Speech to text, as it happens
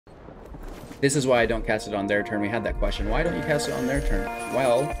This is why I don't cast it on their turn. We had that question. Why don't you cast it on their turn?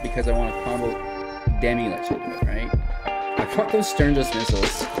 Well, because I want to combo Demilich into it, right? I want those Stern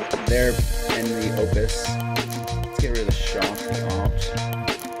Dismissals there in the Opus. Let's get rid of the Shock, the Opt,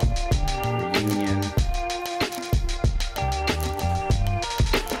 Reunion.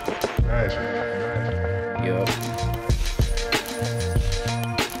 Nice. Yup.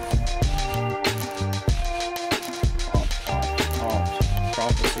 Opt.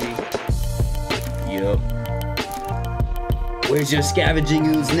 Prophecy. Yup. Where's your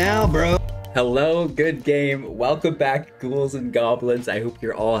scavenging ooze now, bro? Hello, good game. Welcome back, ghouls and goblins. I hope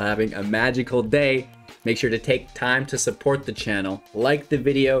you're all having a magical day. Make sure to take time to support the channel, like the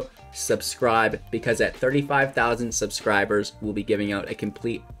video, subscribe, because at 35,000 subscribers, we'll be giving out a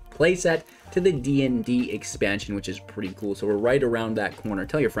complete playset to the D&D expansion, which is pretty cool. So we're right around that corner.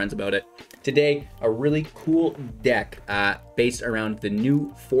 Tell your friends about it. Today, a really cool deck based around the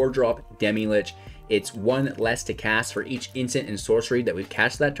new 4-drop Demilich. It's one less to cast for each instant and sorcery that we've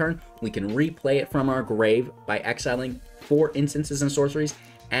cast that turn. We can replay it from our grave by exiling 4 instances and sorceries,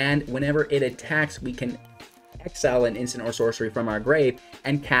 and whenever it attacks, we can exile an instant or sorcery from our grave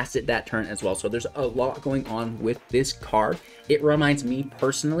and cast it that turn as well. So there's a lot going on with this card. It reminds me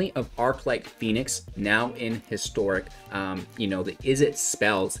personally of Archlight Phoenix, now in Historic. You know, the Izzet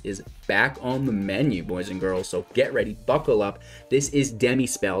spells is back on the menu, boys and girls, so get ready, buckle up. This is Demi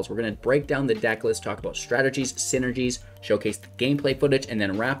spells. We're going to break down the deck list, talk about strategies, synergies, showcase the gameplay footage, and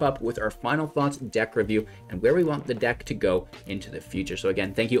then wrap up with our final thoughts, deck review, and where we want the deck to go into the future. So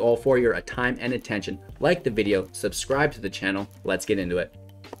again, thank you all for your time and attention. Like the video, subscribe to the channel. Let's get into it.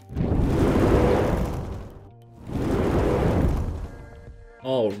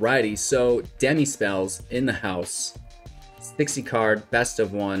 Alrighty, so Demi spells in the house. 60 card, best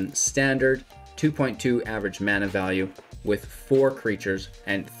of 1, standard, 2.2 average mana value with 4 creatures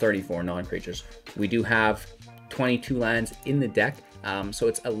and 34 non-creatures. We do have 22 lands in the deck, so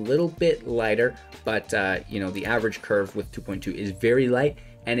it's a little bit lighter, but you know, the average curve with 2.2 is very light,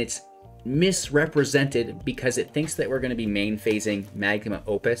 and it's misrepresented because it thinks that we're going to be main phasing Magma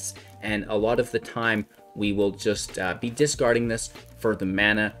Opus, and a lot of the time we will just be discarding this for the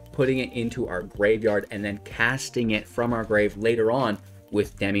mana, putting it into our graveyard, and then casting it from our grave later on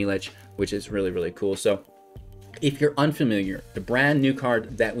with Demilich, which is really, really cool. So if you're unfamiliar, the brand new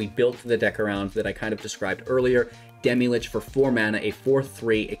card that we built the deck around that I kind of described earlier, Demilich for 4 mana, a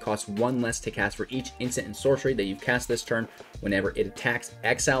 4/3. It costs 1 less to cast for each instant and sorcery that you've cast this turn. Whenever it attacks,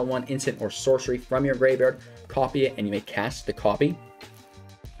 exile 1 instant or sorcery from your graveyard, copy it, and you may cast the copy.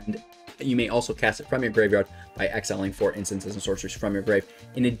 And you may also cast it from your graveyard by exiling 4 instances and sorceries from your grave,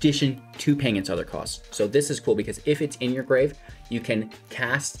 in addition to paying its other costs. So this is cool because if it's in your grave, you can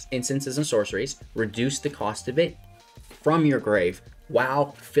cast instances and sorceries, reduce the cost of it from your grave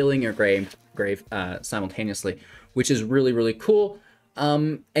while filling your grave simultaneously, which is really, really cool.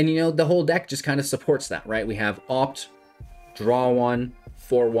 And you know, the whole deck just kind of supports that, right? We have Opt, Draw 1,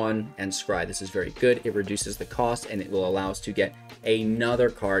 4/1, and Scry. This is very good. It reduces the cost, and it will allow us to get another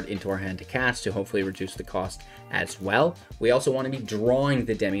card into our hand to cast to hopefully reduce the cost as well. We also want to be drawing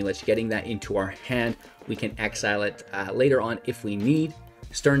the Demilich, getting that into our hand. We can exile it later on if we need.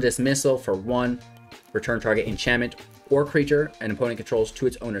 Stern Dismissal for 1, return target enchantment or creature an opponent controls to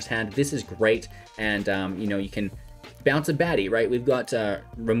its owner's hand. This is great, and you know, you can bounce a baddie, right? We've got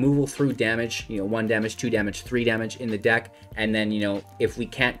removal through damage, you know, 1 damage, 2 damage, 3 damage in the deck, and then, you know, if we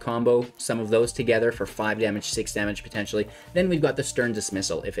can't combo some of those together for 5 damage, 6 damage potentially, then we've got the Stern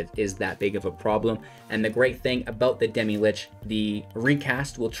Dismissal if it is that big of a problem. And the great thing about the Demilich, the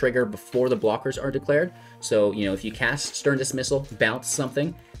recast will trigger before the blockers are declared. So, you know, if you cast Stern Dismissal, bounce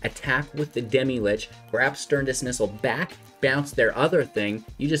something, attack with the Demilich, grab Stern Dismissal back, bounce their other thing,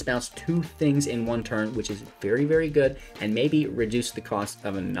 you just bounce 2 things in 1 turn, which is very, very good, and maybe reduce the cost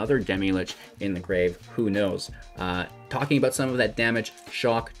of another Demilich in the grave, who knows. Talking about some of that damage,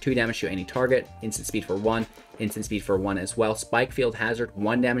 Shock, 2 damage to any target, instant speed for 1, instant speed for 1 as well. Spikefield Hazard,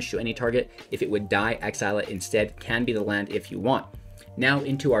 1 damage to any target. If it would die, exile it instead, can be the land if you want. Now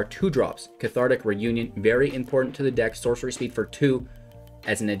into our 2-drops, Cathartic Reunion, very important to the deck, sorcery speed for 2,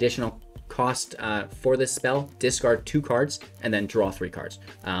 as an additional cost for this spell, discard 2 cards and then draw 3 cards.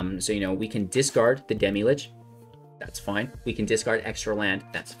 So, you know, we can discard the Demilich, that's fine. We can discard extra land,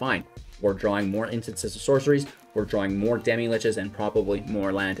 that's fine. We're drawing more instances of sorceries, we're drawing more Demiliches, and probably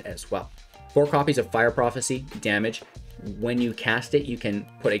more land as well. 4 copies of Fire Prophecy, damage. When you cast it, you can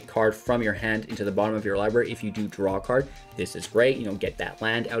put a card from your hand into the bottom of your library. If you do draw a card, this is great. You know, get that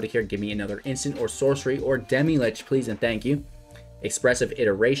land out of here, give me another instant or sorcery or Demilich, please and thank you. Expressive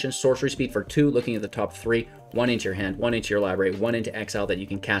Iteration, sorcery speed for 2, looking at the top 3, 1 into your hand, 1 into your library, 1 into exile that you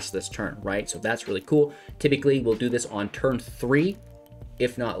can cast this turn, right? So that's really cool. Typically, we'll do this on turn 3,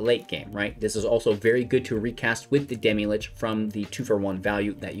 if not late game, right? This is also very good to recast with the Demilich from the 2-for-1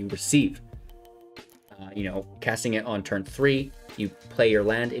 value that you receive. You know, casting it on turn 3, you play your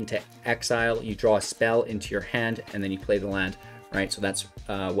land into exile, you draw a spell into your hand, and then you play the land, right? So that's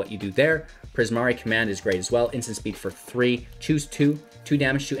what you do there. Prismari Command is great as well. Instant speed for 3, choose 2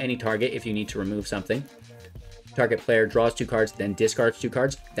 damage to any target if you need to remove something. Target player draws 2 cards, then discards 2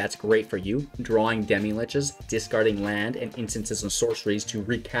 cards. That's great for you. Drawing Demiliches, discarding land and instances and sorceries to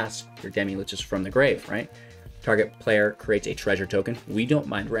recast your Demiliches from the grave, right? Target player creates a treasure token. We don't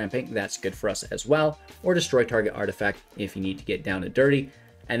mind ramping. That's good for us as well. Or destroy target artifact if you need to get down and dirty.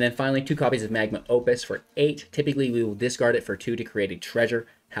 And then finally, 2 copies of Magma Opus for 8. Typically, we will discard it for 2 to create a treasure.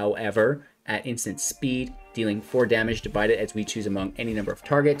 However, at instant speed, dealing 4 damage divided as we choose among any number of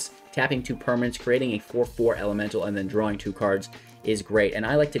targets, tapping 2 permanents, creating a 4/4 elemental, and then drawing 2 cards is great. And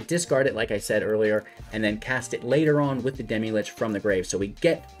I like to discard it, like I said earlier, and then cast it later on with the Demilich from the grave. So we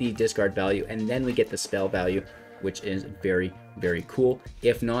get the discard value, and then we get the spell value, which is very, very cool.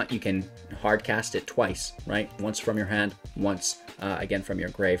 If not, you can hard cast it twice, right? Once from your hand, once again from your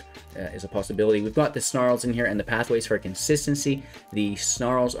grave is a possibility. We've got the Snarls in here and the pathways for consistency. The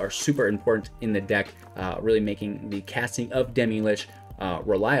Snarls are super important in the deck, really making the casting of Demilich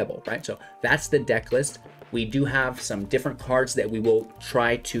reliable, right? So that's the deck list. We do have some different cards that we will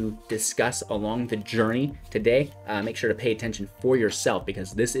try to discuss along the journey today. Make sure to pay attention for yourself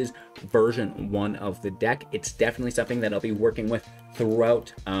because this is version 1 of the deck. It's definitely something that I'll be working with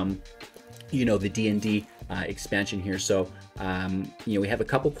throughout, you know, the D&D expansion here. So, you know, we have a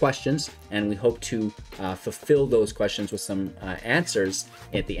couple questions and we hope to fulfill those questions with some answers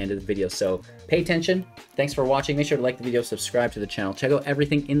at the end of the video. So pay attention. Thanks for watching. Make sure to like the video, subscribe to the channel. Check out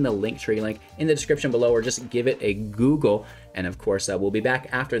everything in the Linktree link in the description below, or just give it a Google. And of course, we'll be back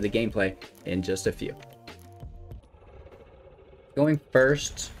after the gameplay in just a few. Going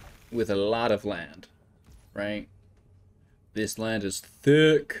first with a lot of land, right? This land is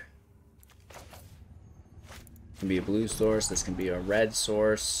thick. Can be a blue source, this can be a red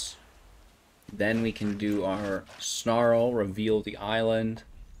source. Then we can do our Snarl, reveal the island.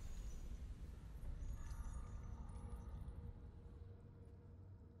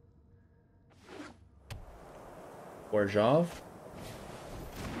 Orjov,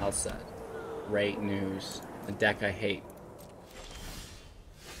 Izzet. Great news. The deck I hate.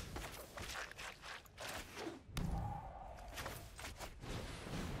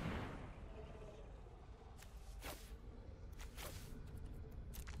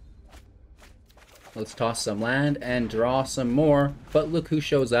 Let's toss some land and draw some more. But look who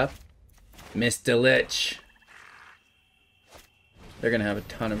shows up. Mr. Lich. They're going to have a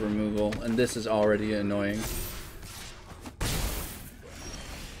ton of removal, and this is already annoying.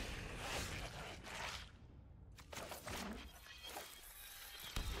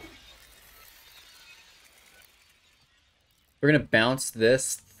 We're going to bounce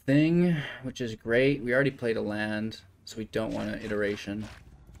this thing, which is great. We already played a land, so we don't want an iteration.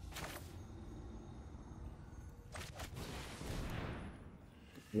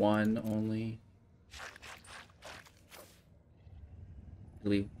 One only. It'll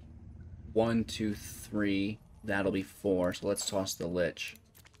be 1, 2, 3. That'll be 4. So let's toss the Lich.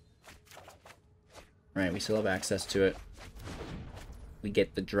 Right, we still have access to it. We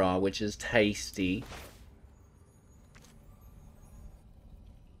get the draw, which is tasty.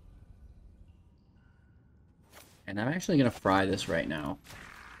 And I'm actually gonna fry this right now.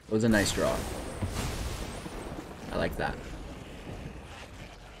 It was a nice draw. I like that.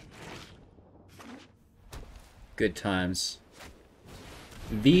 Good times.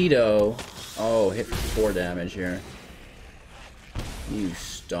 Veto. Oh, hit for 4 damage here. You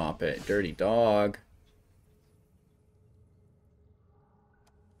stop it, dirty dog.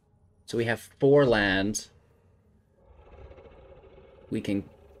 So we have 4 lands. We can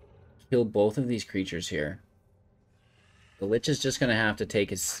kill both of these creatures here. The Lich is just going to have to take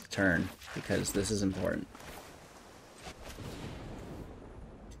his turn because this is important.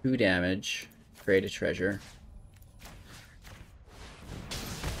 2 damage. Create a treasure.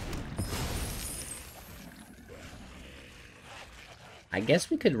 I guess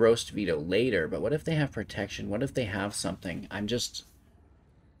we could roast Veto later, but what if they have protection? What if they have something? I'm just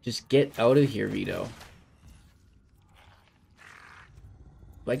get out of here, Veto.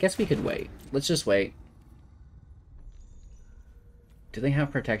 But I guess we could wait. Let's just wait. Do they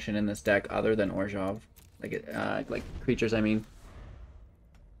have protection in this deck other than Orjov? Like creatures, I mean.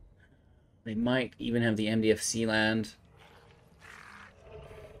 They might even have the MDFC land.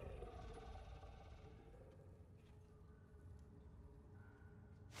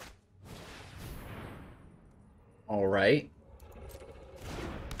 All right.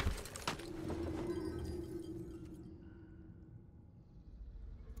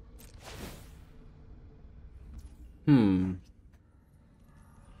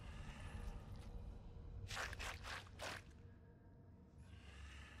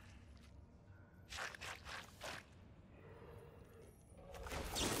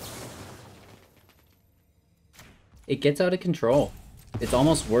 It gets out of control. It's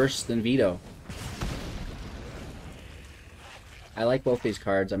almost worse than Veto. I like both these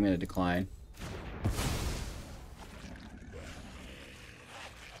cards. I'm going to decline.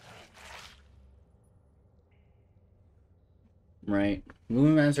 Right.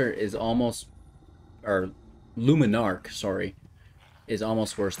 Luminancer is almost... Or Luminarch, sorry. Is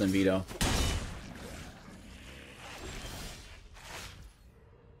almost worse than Veto.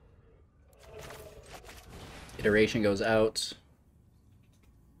 Iteration goes out.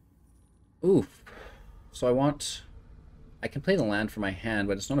 Oof. So I want... I can play the land for my hand,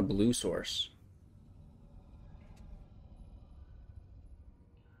 but it's not a blue source.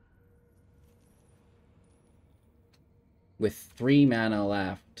 With 3 mana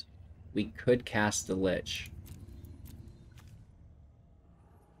left, we could cast the Lich.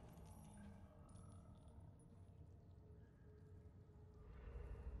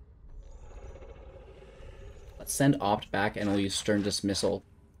 Let's send Opt back and we'll use Stern Dismissal.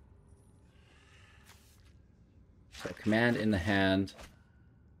 So command in the hand.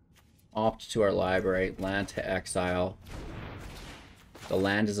 Opt to our library. Land to exile. The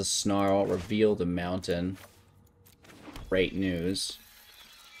land is a Snarl. Reveal the mountain. Great news.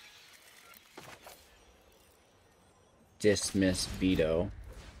 Dismiss Veto.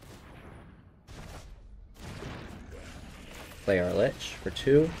 Play our Lich for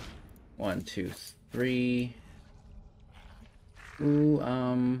 2. 1, 2, 3. Ooh,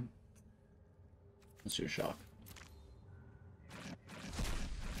 let's do a shock.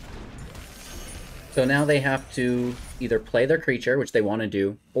 So now they have to either play their creature, which they want to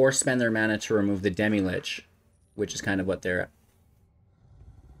do, or spend their mana to remove the Demilich, which is kind of what their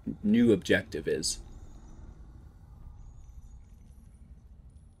new objective is.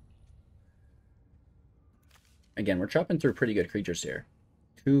 Again, we're chopping through pretty good creatures here.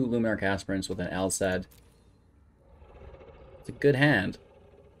 2 Luminarch Aspirants with an Alsad. It's a good hand.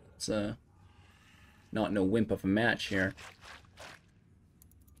 It's not no wimp of a match here.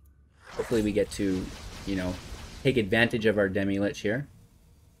 Hopefully we get to, you know, take advantage of our Demilich here.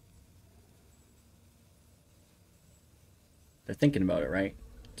 They're thinking about it, right?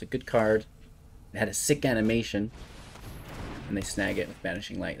 It's a good card. It had a sick animation. And they snag it with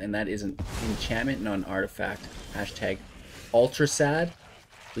Banishing Light. And that is an enchantment, not an artifact. Hashtag ultra sad.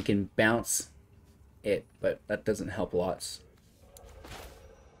 We can bounce it, but that doesn't help lots.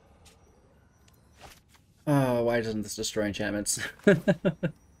 Oh, why doesn't this destroy enchantments?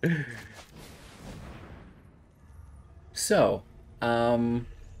 So,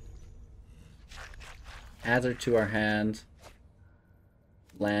 Hazard to our hand,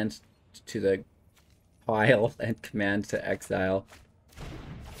 land to the pile, and command to exile.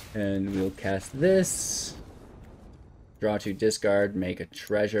 And we'll cast this. Draw 2, discard, make a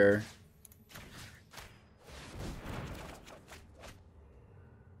treasure.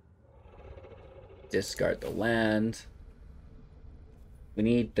 Discard the land. We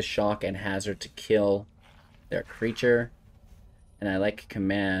need the shock and hazard to kill their creature. And I like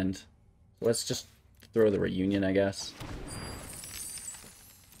command. So let's just throw the reunion, I guess.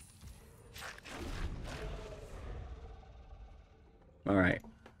 Alright.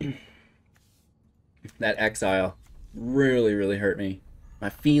 That exile really, really hurt me. My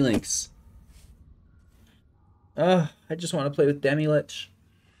feelings. I just want to play with Demilich.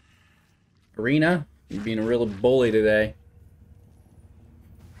 Arena, you're being a real bully today.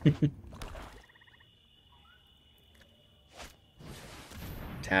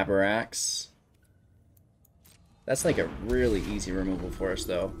 Tabarax. That's like a really easy removal for us,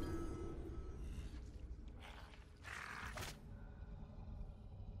 though.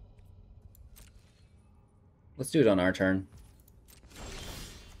 Let's do it on our turn.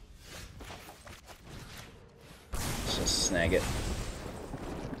 Let's just snag it.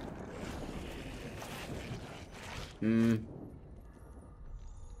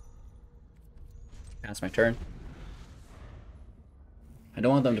 Pass my turn. I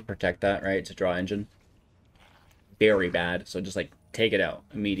don't want them to protect that, right? It's a draw engine. Very bad. So just like take it out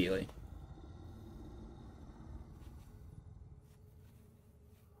immediately.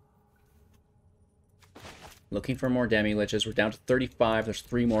 Looking for more Demiliches. We're down to 35. There's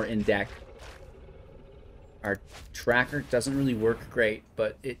 3 more in deck. Our tracker doesn't really work great,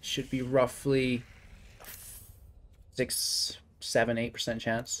 but it should be roughly 6, 7, 8%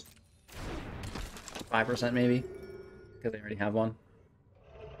 chance. 5% maybe, because they already have one.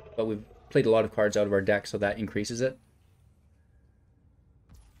 But we've played a lot of cards out of our deck, so that increases it.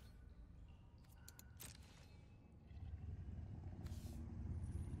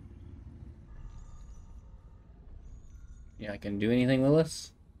 Yeah, I can do anything with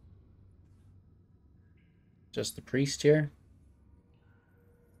this. Just the priest here.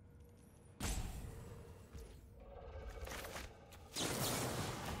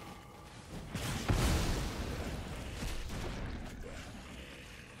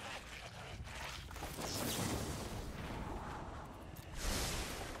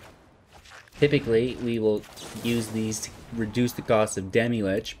 Typically, we will use these to reduce the cost of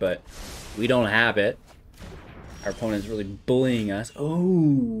Demilich, but we don't have it. Our opponent's really bullying us. Oh.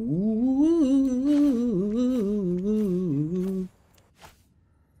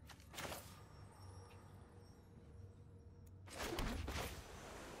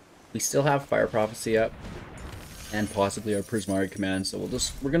 We still have Fire Prophecy up, and possibly our Prismari Command, so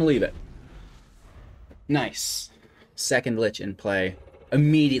we're gonna leave it. Nice. Second Lich in play.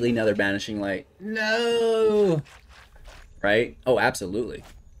 Immediately another Banishing Light. No! Right? Oh, absolutely.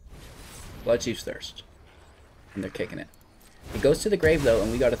 Bloodchief's Thirst. And they're kicking it. It goes to the grave, though, and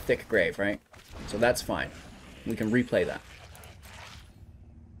we got a thick grave, right? So that's fine. We can replay that.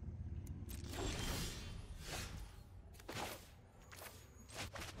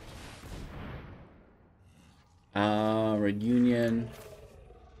 Reunion.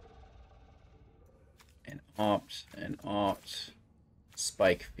 And opt.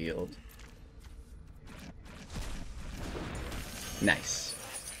 Spikefield. Nice.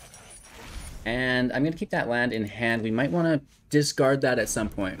 And I'm going to keep that land in hand. We might want to discard that at some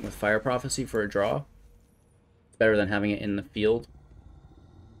point with Fire Prophecy for a draw. It's better than having it in the field.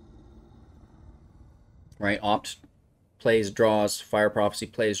 Right, Opt plays draws, Fire Prophecy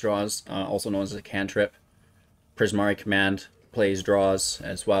plays draws, also known as a cantrip. Prismari Command plays draws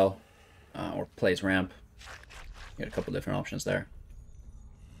as well, or plays ramp. You got a couple different options there.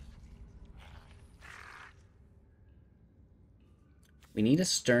 We need a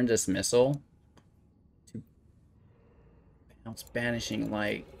Stern Dismissal to bounce Banishing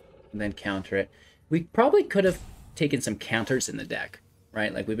Light and then counter it. We probably could have taken some counters in the deck,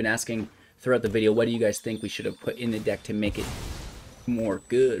 right? Like we've been asking throughout the video, what do you guys think we should have put in the deck to make it more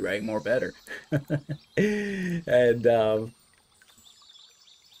good, right? More better. And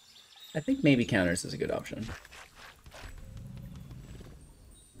I think maybe counters is a good option.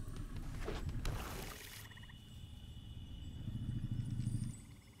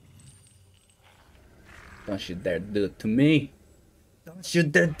 Don't you dare do it to me. Don't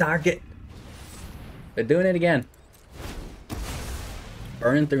shoot their target. They're doing it again.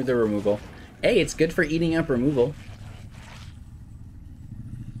 Burning through the removal. Hey, it's good for eating up removal.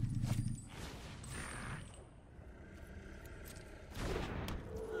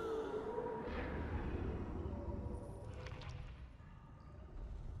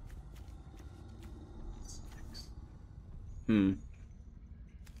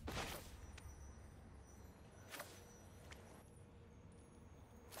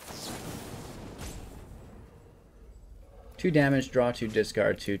 Two damage, draw 2,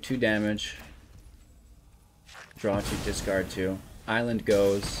 discard 2. 2 damage, draw 2, discard 2. Island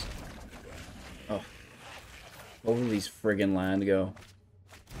goes. Oh. Where will these friggin' land go?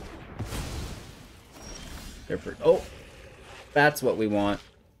 They're oh! That's what we want.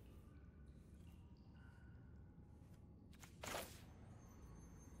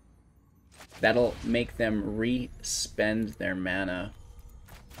 That'll make them re-spend their mana.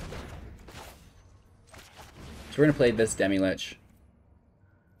 So we're going to play this Demilich.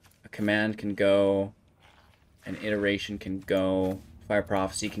 A command can go. An iteration can go. Fire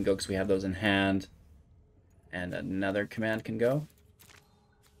Prophecy can go because we have those in hand. And another command can go.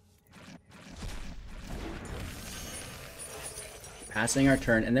 Passing our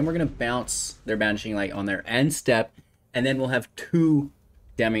turn. And then we're going to bounce their Banishing Light on their end step. And then we'll have 2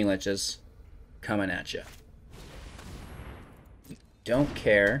 Demiliches coming at you. Don't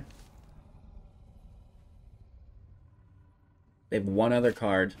care. They have 1 other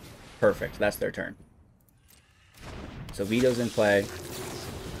card. Perfect. That's their turn. So Veto's in play.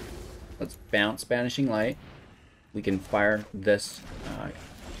 Let's bounce Banishing Light. We can fire this.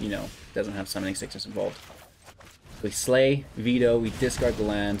 You know, doesn't have summoning sickness involved. We slay Veto. We discard the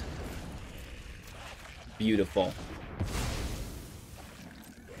land. Beautiful.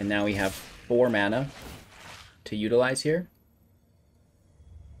 And now we have 4 mana to utilize here.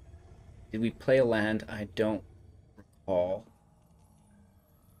 Did we play a land? I don't recall.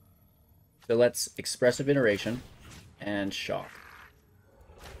 So let's Expressive Iteration. and shock.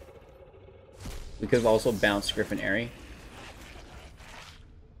 We could have also bounced Griffin Airy.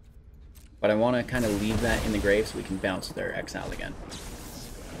 But I want to kind of leave that in the grave so we can bounce their exile again.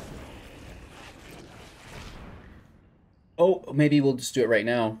 Oh, maybe we'll just do it right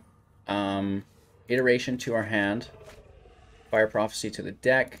now. Iteration to our hand. Fire Prophecy to the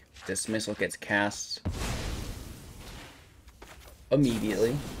deck. Dismissal gets cast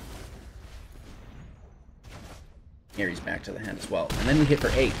immediately. Aries back to the hand as well. And then we hit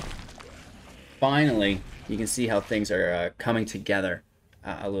for 8. Finally, you can see how things are coming together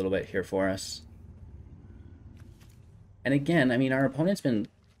a little bit here for us. And again, I mean, our opponent's been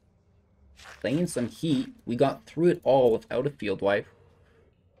playing some heat. We got through it all without a field wipe,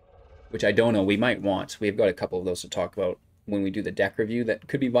 which I don't know, we might want. We've got a couple of those to talk about when we do the deck review that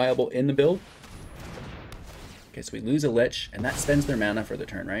could be viable in the build. Okay, so we lose a Lich, and that spends their mana for the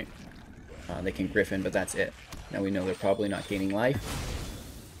turn, right? They can Griffin, but that's it. Now we know they're probably not gaining life,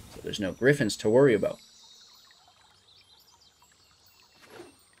 so there's no Griffins to worry about.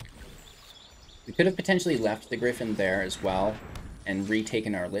 We could have potentially left the Griffin there as well and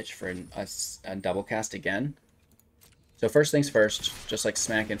retaken our Lich for a double cast again. So first things first, just like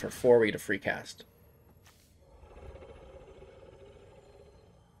smack in for 4, we get a free cast.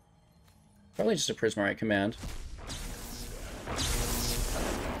 Probably just a Prismari Command.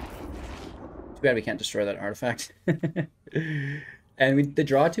 Too bad we can't destroy that artifact. And the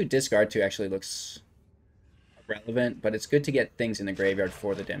draw to discard to actually looks relevant, but it's good to get things in the graveyard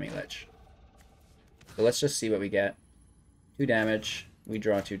for the Demilich. So let's just see what we get. 2 damage, we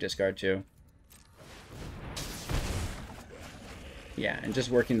draw 2, discard 2. Yeah, and just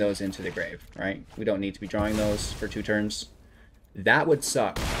working those into the grave, right? We don't need to be drawing those for 2 turns. That would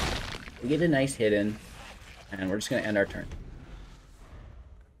suck. We get a nice hit in, and we're just going to end our turn.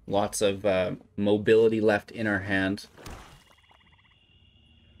 Lots of mobility left in our hand.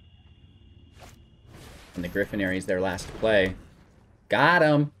 And the Griffin Airy is their last play. Got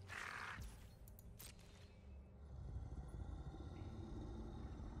him!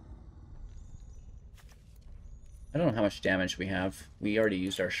 I don't know how much damage we have. We already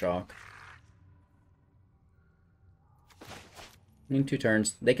used our shock. I mean, 2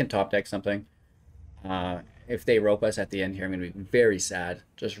 turns. They can top deck something. If they rope us at the end here, I'm going to be very sad.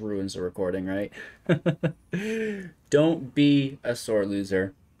 Just ruins the recording, right? Don't be a sore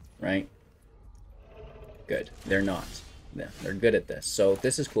loser, right? Good. They're not. They're good at this. So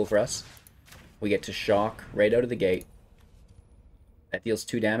this is cool for us. We get to shock right out of the gate. That deals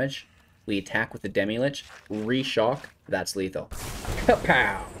 2 damage. We attack with the Demilich, re-shock, that's lethal.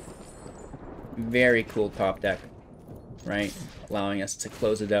 Kapow! Very cool top deck, right? Allowing us to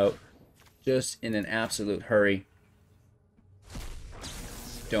close it out just in an absolute hurry.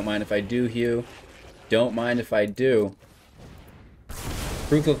 Don't mind if I do, Hugh. Don't mind if I do.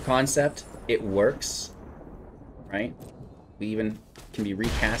 Proof of concept, it works, right? We even can be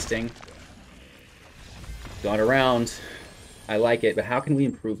recasting. Got around. I like it, but how can we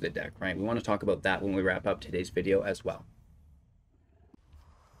improve the deck, right? We want to talk about that when we wrap up today's video as well.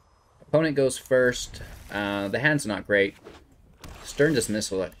 Opponent goes first. The hand's not great. Stern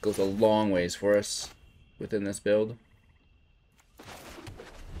Dismissal, that goes a long ways for us within this build.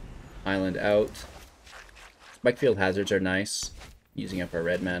 Island out. Spikefield Hazards are nice, using up our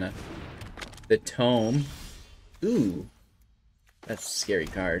red mana. The Tome. Ooh, that's a scary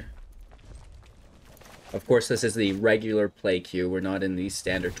card. Of course, this is the regular play queue. We're not in the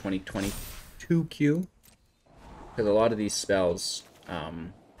standard 2022 queue, because a lot of these spells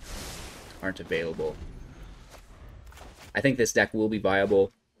aren't available. I think this deck will be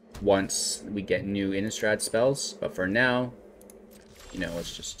viable once we get new Innistrad spells, but for now, you know,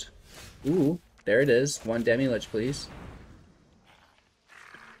 it's just... Ooh, there it is. 1 Demilich, please.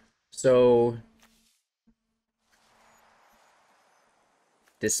 So...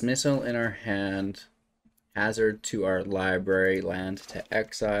 Dismissal in our hand... Hazard to our library, land to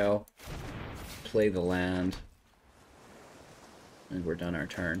exile, play the land, and we're done our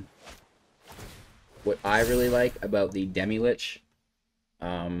turn. What I really like about the Demilich,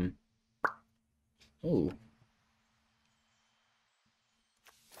 ooh.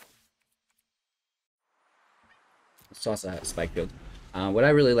 Let's toss a Spikefield. What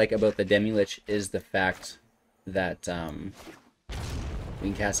I really like about the Demilich is the fact that we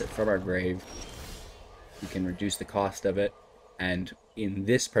can cast it from our grave. We can reduce the cost of it, and in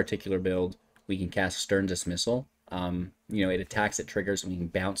this particular build, we can cast Stern Dismissal. You know, it attacks, it triggers, and we can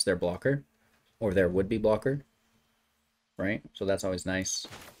bounce their blocker, or their would-be blocker, right? So that's always nice.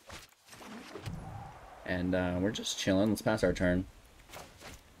 And we're just chilling. Let's pass our turn.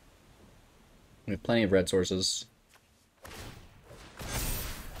 We have plenty of red sources.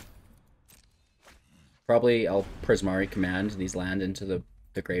 Probably I'll Prismari Command these land into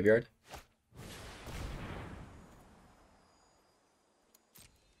the graveyard.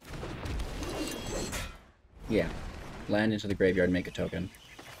 Yeah, land into the graveyard, make a token.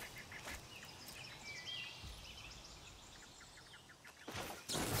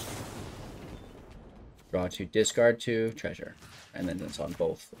 Draw 2, discard 2, treasure. And then it's on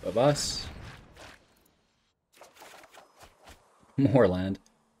both of us. More land.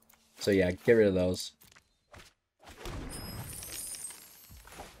 So yeah, get rid of those.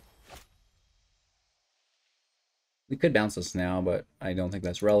 We could bounce this now, but I don't think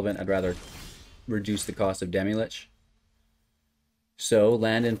that's relevant. I'd rather reduce the cost of Demilich. So,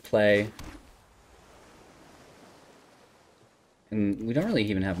 land in play. And we don't really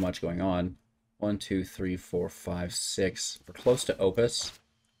even have much going on. 1, 2, 3, 4, 5, 6. We're close to Opus.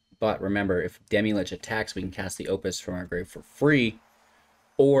 But remember, if Demilich attacks, we can cast the Opus from our grave for free.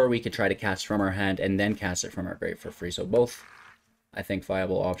 Or we could try to cast from our hand and then cast it from our grave for free. So both, I think,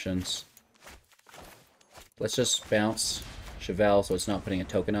 viable options. Let's just bounce Chevelle so it's not putting a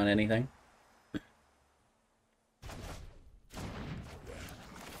token on anything.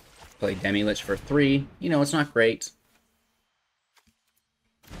 Play Demilich for 3. You know, it's not great.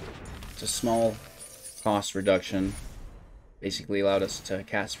 It's a small cost reduction. Basically allowed us to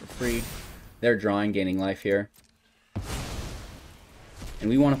cast for free. They're drawing, gaining life here. And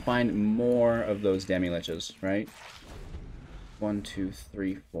we want to find more of those Demiliches, right? 1, 2,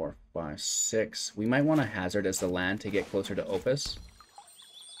 3, 4, 5, 6. We might want to hazard as the land to get closer to Opus.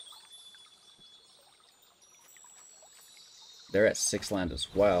 They're at 6 land as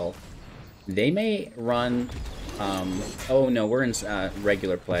well. They may run... oh no, we're in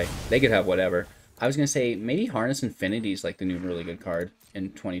regular play. They could have whatever. I was going to say, maybe Harness Infinity is like the new really good card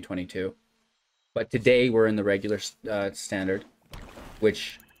in 2022. But today we're in the regular standard,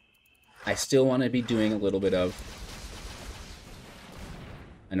 which I still want to be doing a little bit of.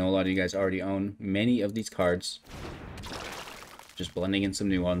 I know a lot of you guys already own many of these cards. Just blending in some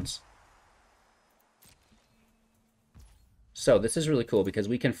new ones. So this is really cool because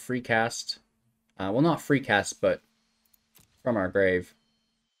we can free cast, well, not free cast, but from our grave.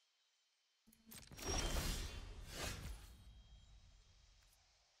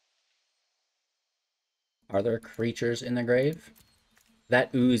 Are there creatures in the grave?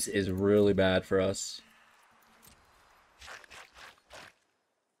 That ooze is really bad for us.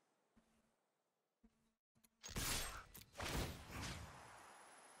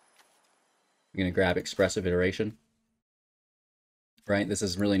 I'm going to grab Expressive Iteration. Right, this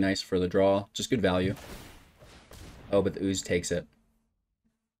is really nice for the draw. Just good value. Oh, but the ooze takes it.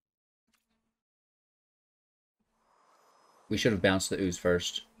 We should have bounced the ooze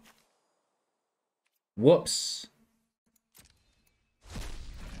first. Whoops.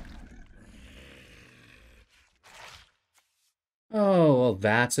 Oh, well,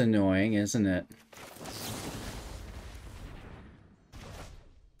 that's annoying, isn't it?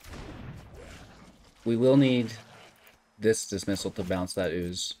 We will need this dismissal to bounce that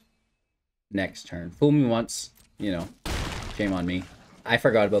ooze next turn. Fool me once, you know, shame on me. I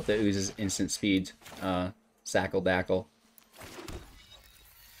forgot about the ooze's instant speed. Sackle Dackle.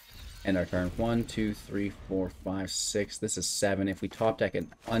 End our turn. 1, 2, 3, 4, 5, 6. This is 7. If we top deck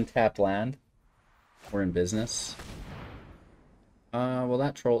an untapped land, we're in business. Well,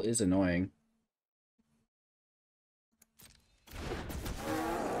 that troll is annoying.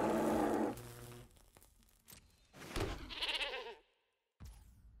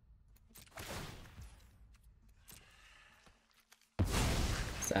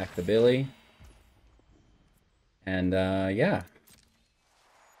 Sack the Billy. And, yeah.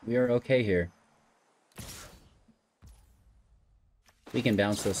 We are okay here. We can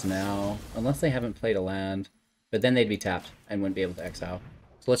bounce this now, unless they haven't played a land. But then they'd be tapped and wouldn't be able to exile.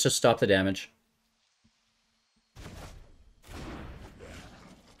 So let's just stop the damage.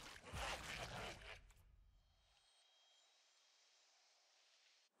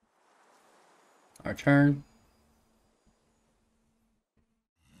 Our turn.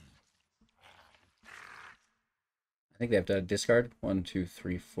 I think they have to discard. 1, 2,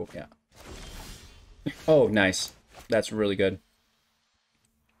 3, 4. Yeah. Oh, nice. That's really good.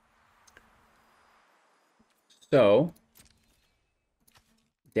 So,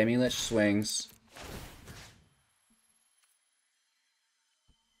 Demilich swings.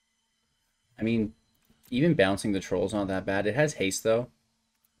 I mean, even bouncing the troll's not that bad. It has haste, though.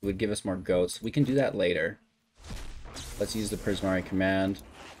 It would give us more goats. We can do that later. Let's use the Prismari Command.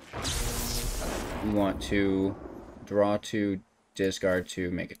 We want to draw 2, discard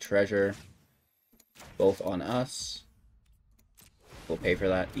 2, make a treasure. Both on us. We'll pay for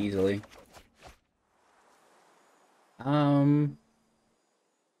that easily. Um,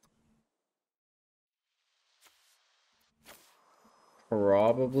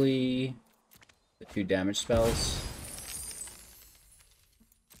 probably the 2 damage spells.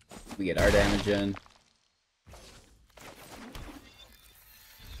 We get our damage in.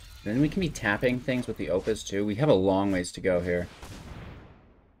 Then we can be tapping things with the Opus too. We have a long ways to go here.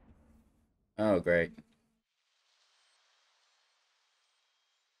 Oh, great.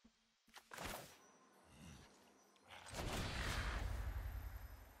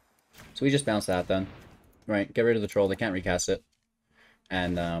 So we just bounce that then. Right, get rid of the troll. They can't recast it.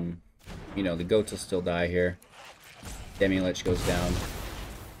 And, you know, the goats will still die here. Demilich goes down.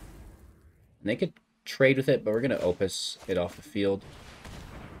 And they could trade with it, but we're going to Opus it off the field.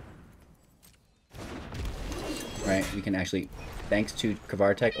 Right, we can actually, thanks to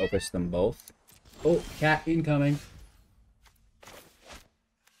Cathartic, Opus them both. Oh, cat incoming.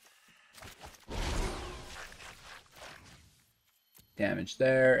 Damage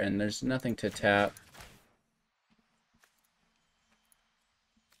there, and there's nothing to tap.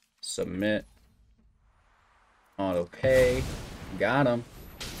 Submit. Auto pay. Got him.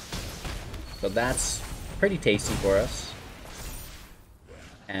 So that's pretty tasty for us.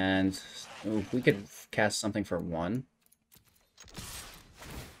 And ooh, we could cast something for 1.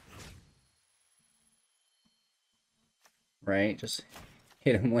 Right, just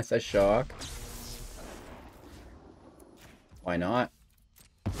hit him with a shock. Why not?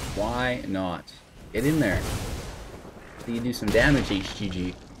 Why not? Get in there. So you do some damage,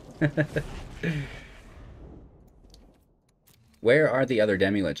 HGG. Where are the other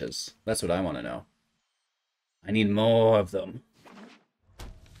Demiliches? That's what I want to know. I need more of them.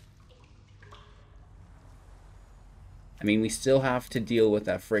 I mean, we still have to deal with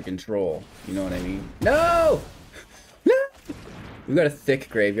that freaking troll. You know what I mean? No! No! We've got a thick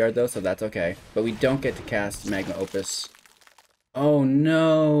graveyard, though, so that's okay. But we don't get to cast Magma Opus. Oh,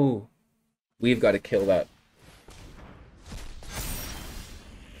 no! We've got to kill that.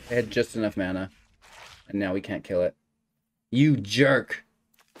 It had just enough mana. And now we can't kill it. You jerk!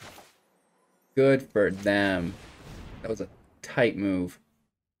 Good for them. That was a tight move.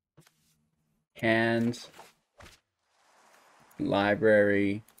 Hand.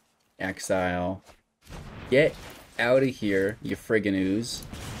 Library. Exile. Get out of here, you friggin' ooze.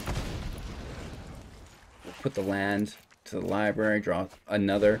 We'll put the land to the library, draw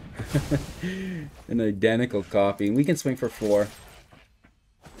another. An identical copy. We can swing for 4.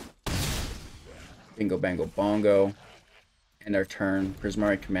 Bingo, bango, bongo. End our turn.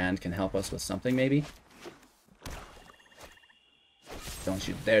 Prismari Command can help us with something, maybe? Don't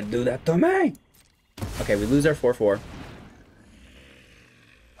you dare do that to me! Okay, we lose our 4/4.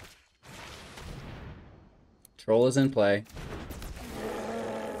 Troll is in play.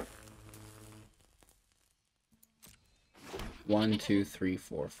 One, two, three,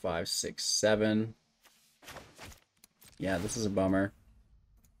 four, five, six, 7. Yeah, this is a bummer.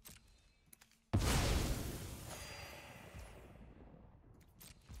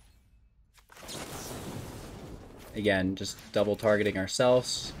 Again, just double targeting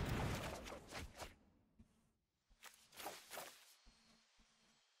ourselves.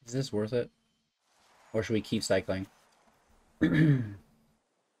 Is this worth it? Or should we keep cycling?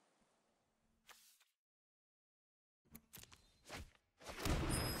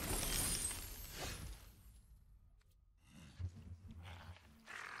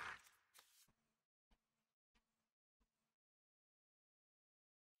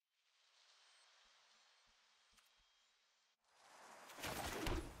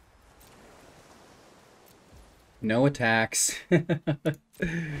 No attacks.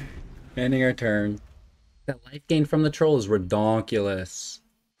 Ending our turn. That life gain from the troll is redonkulous.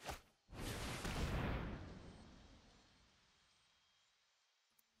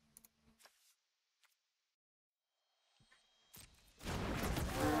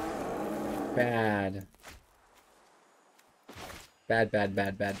 Bad. Bad, bad,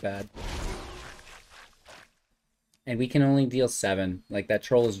 bad, bad, bad. And we can only deal 7. Like, that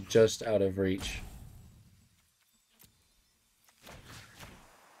troll is just out of reach.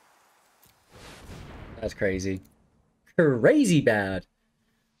 That's crazy. Crazy bad.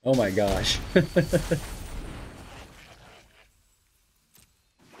 Oh my gosh.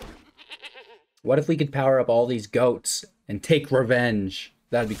 What if we could power up all these goats and take revenge?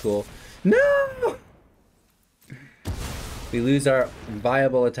 That'd be cool. No! We lose our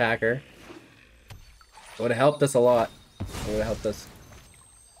viable attacker. It would have helped us a lot. It would have helped us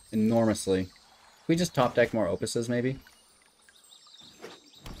enormously. Can we just top deck more opuses, maybe?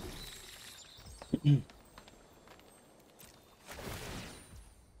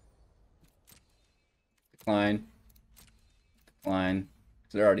 Decline. line.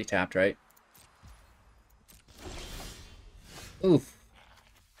 They're already tapped, right? Oof.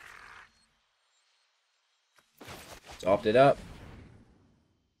 Let's opt it up.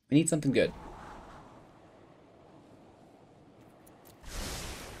 We need something good.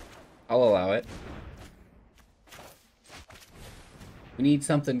 I'll allow it. We need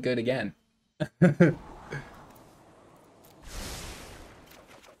something good again.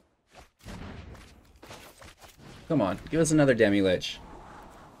 Come on, give us another Demilich.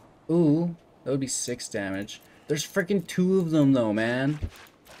 Ooh, that would be 6 damage. There's freaking 2 of them though, man.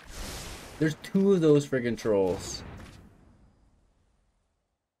 There's 2 of those freaking trolls.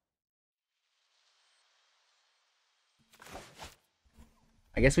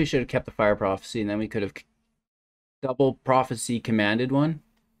 I guess we should have kept the Fire Prophecy and then we could have double Prophecy commanded one.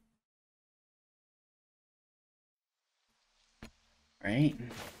 Right?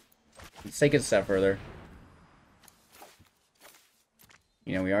 Let's take it a step further.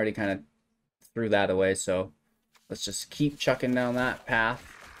 You know, we already kind of threw that away, so let's just keep chucking down that path.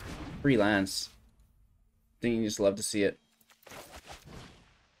 Free lands. I think you just love to see it.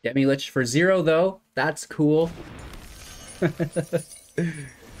 Demilich for 0 though. That's cool.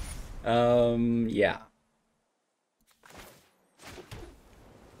 Yeah.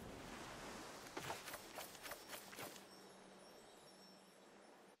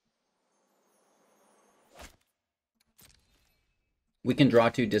 We can draw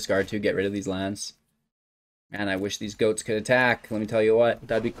 2, discard 2, get rid of these lands. Man, I wish these goats could attack. Let me tell you what,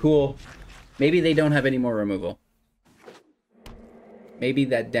 that'd be cool. Maybe they don't have any more removal. Maybe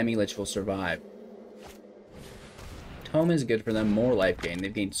that Demilich will survive. Tome is good for them, more life gain.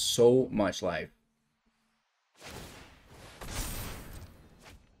 They've gained so much life.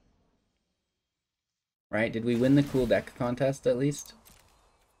 Right? Did we win the cool deck contest at least?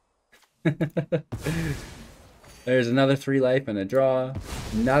 There's another 3 life and a draw.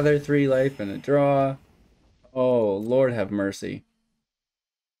 Another 3 life and a draw. Oh, Lord have mercy.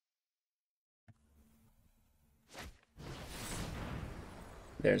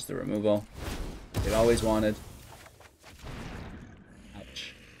 There's the removal. It always wanted.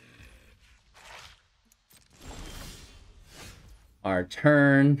 Ouch. Our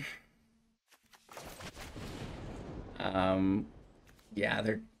turn. Yeah,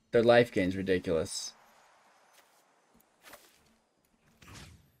 their life gain's ridiculous.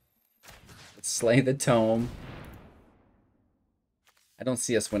 Let's slay the tome. I don't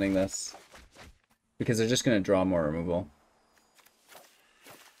see us winning this because they're just going to draw more removal.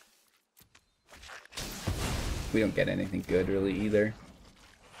 We don't get anything good really either.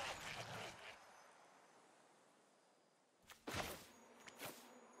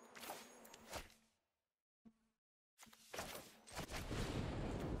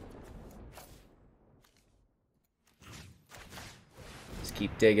 Just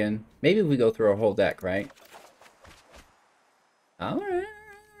keep digging. Maybe we go through our whole deck, right? Alright.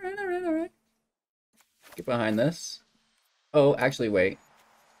 Get behind this. Oh, actually, wait.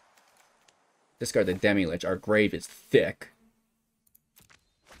 Discard the Demilich. Our grave is thick.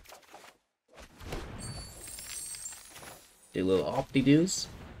 Do a little opti-doos.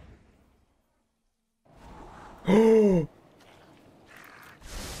 You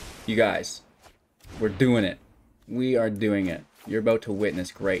guys, we're doing it. We are doing it. You're about to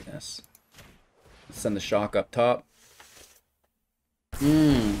witness greatness. Let's send the shock up top.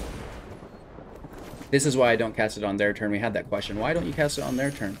 This is why I don't cast it on their turn. We had that question. Why don't you cast it on their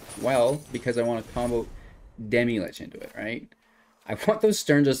turn? Well, because I want to combo Demilich into it, right? I want those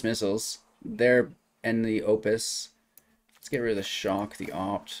Stern Dismissals. They're and the Opus. Let's get rid of the shock, the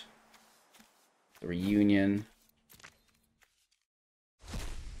opt, the reunion.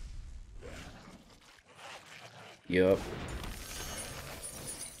 Yup.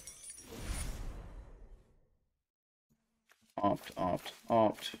 Opt, opt,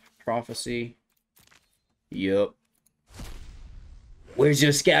 opt. Prophecy. Yup. Where's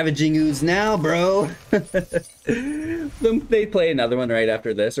your scavenging ooze now, bro? They play another one right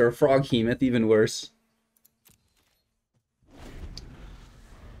after this, or a Froghemoth, even worse.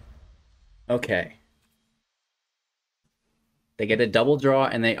 Okay. They get a double draw,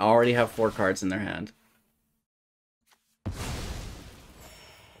 and they already have 4 cards in their hand.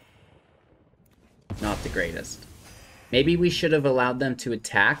 Not the greatest. Maybe we should have allowed them to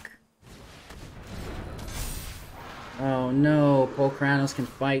attack. Oh no, Polkranos can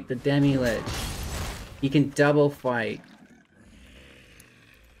fight the Demilich. He can double fight.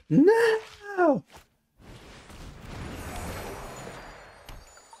 No!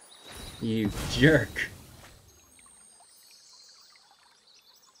 You jerk.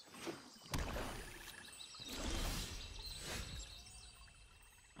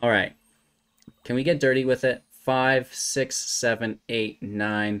 All right. Can we get dirty with it? 5, 6, 7, 8,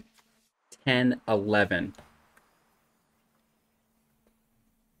 9, 10, 11.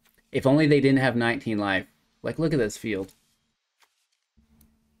 If only they didn't have 19 life. Like, look at this field.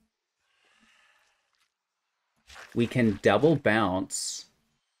 We can double bounce.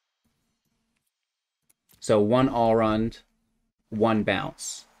 So 1 all run, 1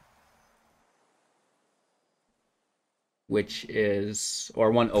 bounce. Which is,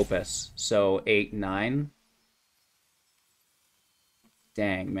 or 1 opus. So 8, 9.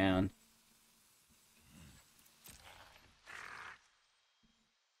 Dang, man.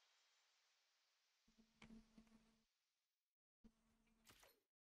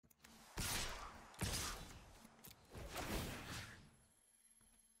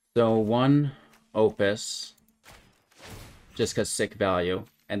 So 1 opus, just because sick value,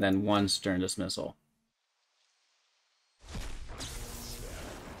 and then 1 Stern Dismissal.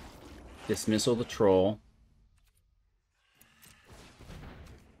 Dismissal the troll.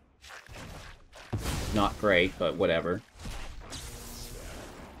 Not great, but whatever.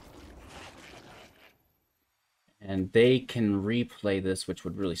 And they can replay this, which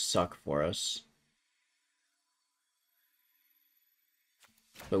would really suck for us.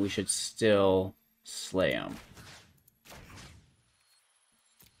 But we should still slay them.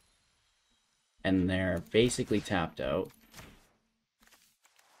 And they're basically tapped out.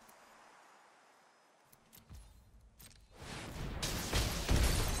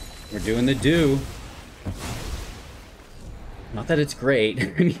 We're doing the do. Not that it's great.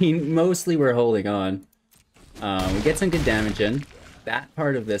 I mean, mostly we're holding on. We get some good damage in. That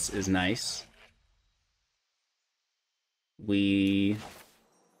part of this is nice. We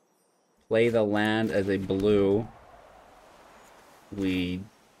play the land as a blue. We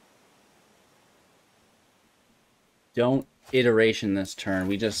don't iteration this turn.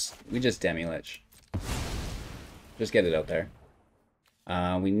 We just Demilich. Just get it out there.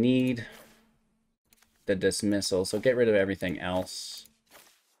 We need the dismissal, so get rid of everything else.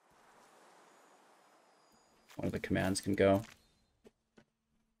 One of the commands can go.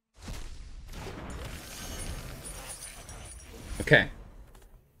 Okay.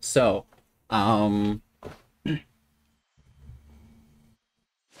 So, we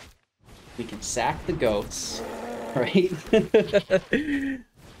can sack the goats, right?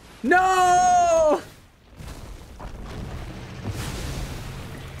 No!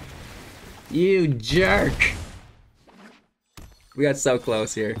 You jerk! We got so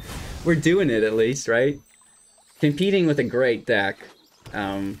close here. We're doing it at least, right? Competing with a great deck.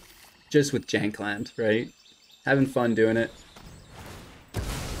 Just with Jankland, right? Having fun doing it.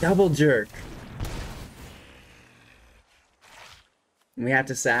 Double jerk. We have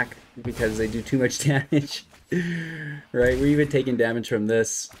to sack because they do too much damage. Right? We're even taking damage from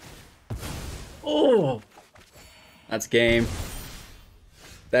this. Oh! That's game.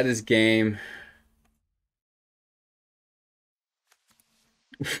 That is game.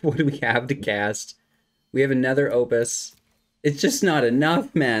 What do we have to cast? We have another Opus. It's just not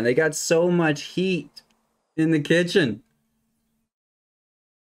enough, man. They got so much heat in the kitchen.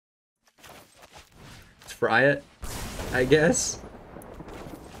 Let's fry it, I guess.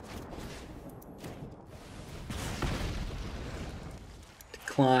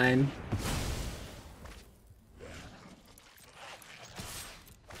 Decline.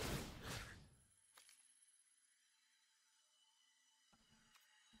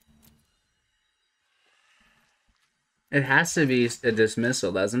 It has to be a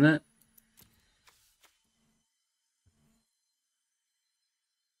dismissal, doesn't it?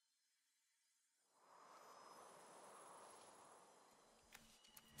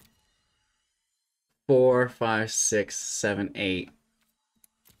 Four, 5, 6, 7, 8.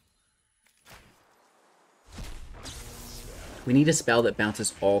 We need a spell that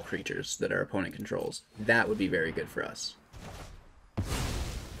bounces all creatures that our opponent controls. That would be very good for us.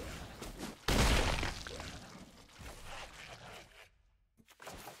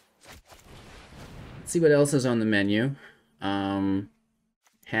 See what else is on the menu. Hands,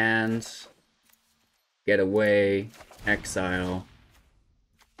 get away, exile.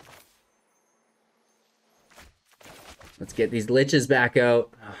 Let's get these liches back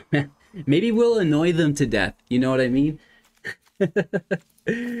out. Oh, man. Maybe we'll annoy them to death. You know what I mean?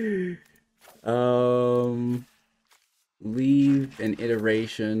 Leave an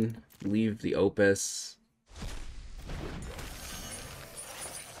iteration. Leave the Opus.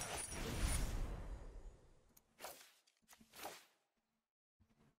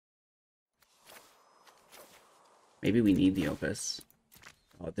 Maybe we need the Opus.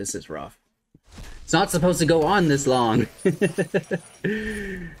 Oh, this is rough. It's not supposed to go on this long.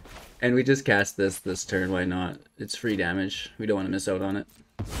 And we just cast this turn, why not? It's free damage. We don't want to miss out on it.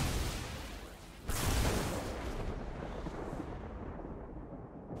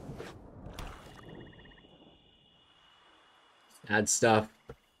 Add stuff.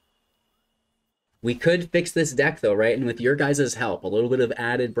 We could fix this deck though, right? And with your guys' help, a little bit of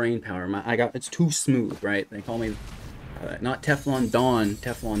added brain power. It's too smooth, right? They call me not Teflon Dawn,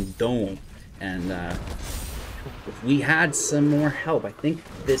 Teflon Dome. And if we had some more help, I think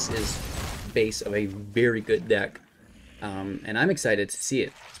this is the base of a very good deck. And I'm excited to see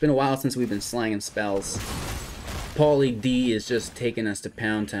it. It's been a while since we've been slanging spells. Pauly D is just taking us to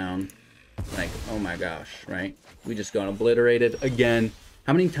Pound Town. Like, oh my gosh, right? We just got obliterated again.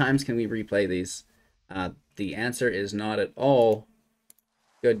 How many times can we replay these? The answer is not at all.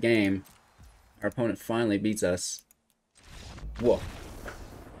 Good game. Our opponent finally beats us. Whoa.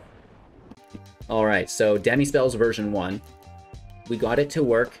 Alright, so Demi Spells version 1. We got it to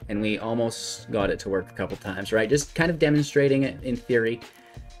work, and we almost got it to work a couple times, right? Just kind of demonstrating it in theory.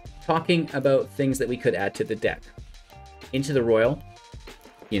 Talking about things that we could add to the deck. Into the Roil,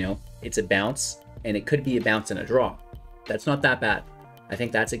 you know, it's a bounce, and it could be a bounce and a draw. That's not that bad. I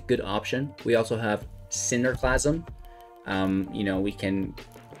think that's a good option. We also have Cinderclasm. You know, we can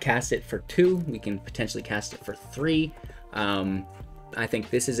cast it for 2. We can potentially cast it for 3. I think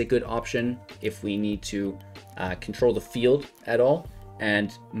this is a good option if we need to control the field at all.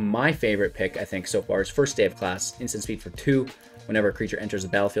 And my favorite pick, I think, so far is First Day of Class. Instant speed for 2. Whenever a creature enters the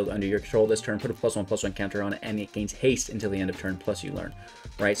battlefield under your control this turn, put a +1/+1 counter on it, and it gains haste until the end of turn, plus you learn.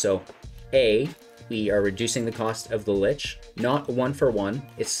 Right, so A, we are reducing the cost of the Lich. Not 1-for-1,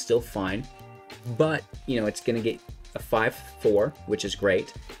 it's still fine. But, you know, it's going to get a 5/4, which is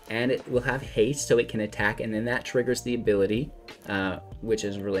great. And it will have haste, so it can attack, and then that triggers the ability, which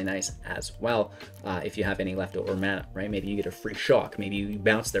is really nice as well, if you have any leftover mana, right? Maybe you get a free shock. Maybe you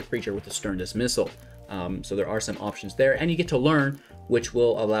bounce their creature with a Stern Dismissal. So there are some options there, and you get to learn, which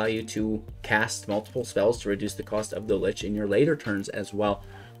will allow you to cast multiple spells to reduce the cost of the Lich in your later turns as well,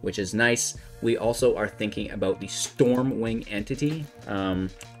 which is nice. We also are thinking about the Stormwing Entity.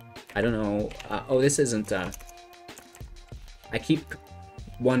 I don't know. Oh, this isn't... I keep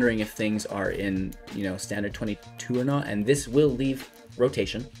wondering if things are in, you know, standard 22 or not, and this will leave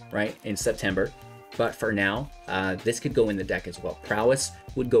rotation, right, in September. But for now, this could go in the deck as well. Prowess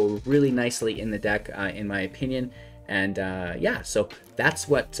would go really nicely in the deck, in my opinion. And yeah, so that's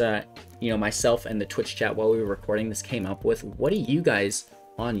what, you know, myself and the Twitch chat while we were recording this came up with. What do you guys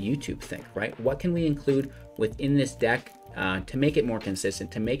on YouTube think, right? What can we include within this deck to make it more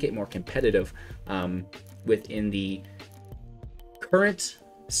consistent, to make it more competitive within the current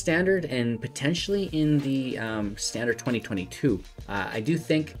standard and potentially in the standard 2022? I do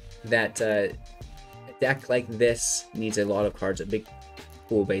think that a deck like this needs a lot of cards, a big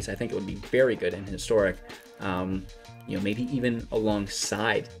pool base. I think it would be very good in Historic. You know, maybe even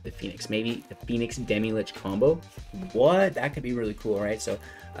alongside the Phoenix, maybe the Phoenix Demilich combo. What? That could be really cool, right? So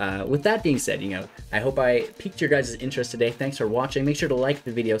with that being said, you know, I hope I piqued your guys' interest today. Thanks for watching. Make sure to like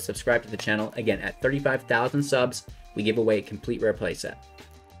the video, subscribe to the channel. Again, at 35,000 subs, we give away a complete rare playset.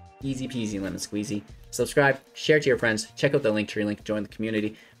 Easy peasy lemon squeezy. Subscribe, share to your friends, check out the link to join the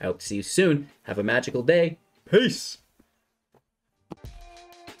community. I hope to see you soon. Have a magical day. Peace!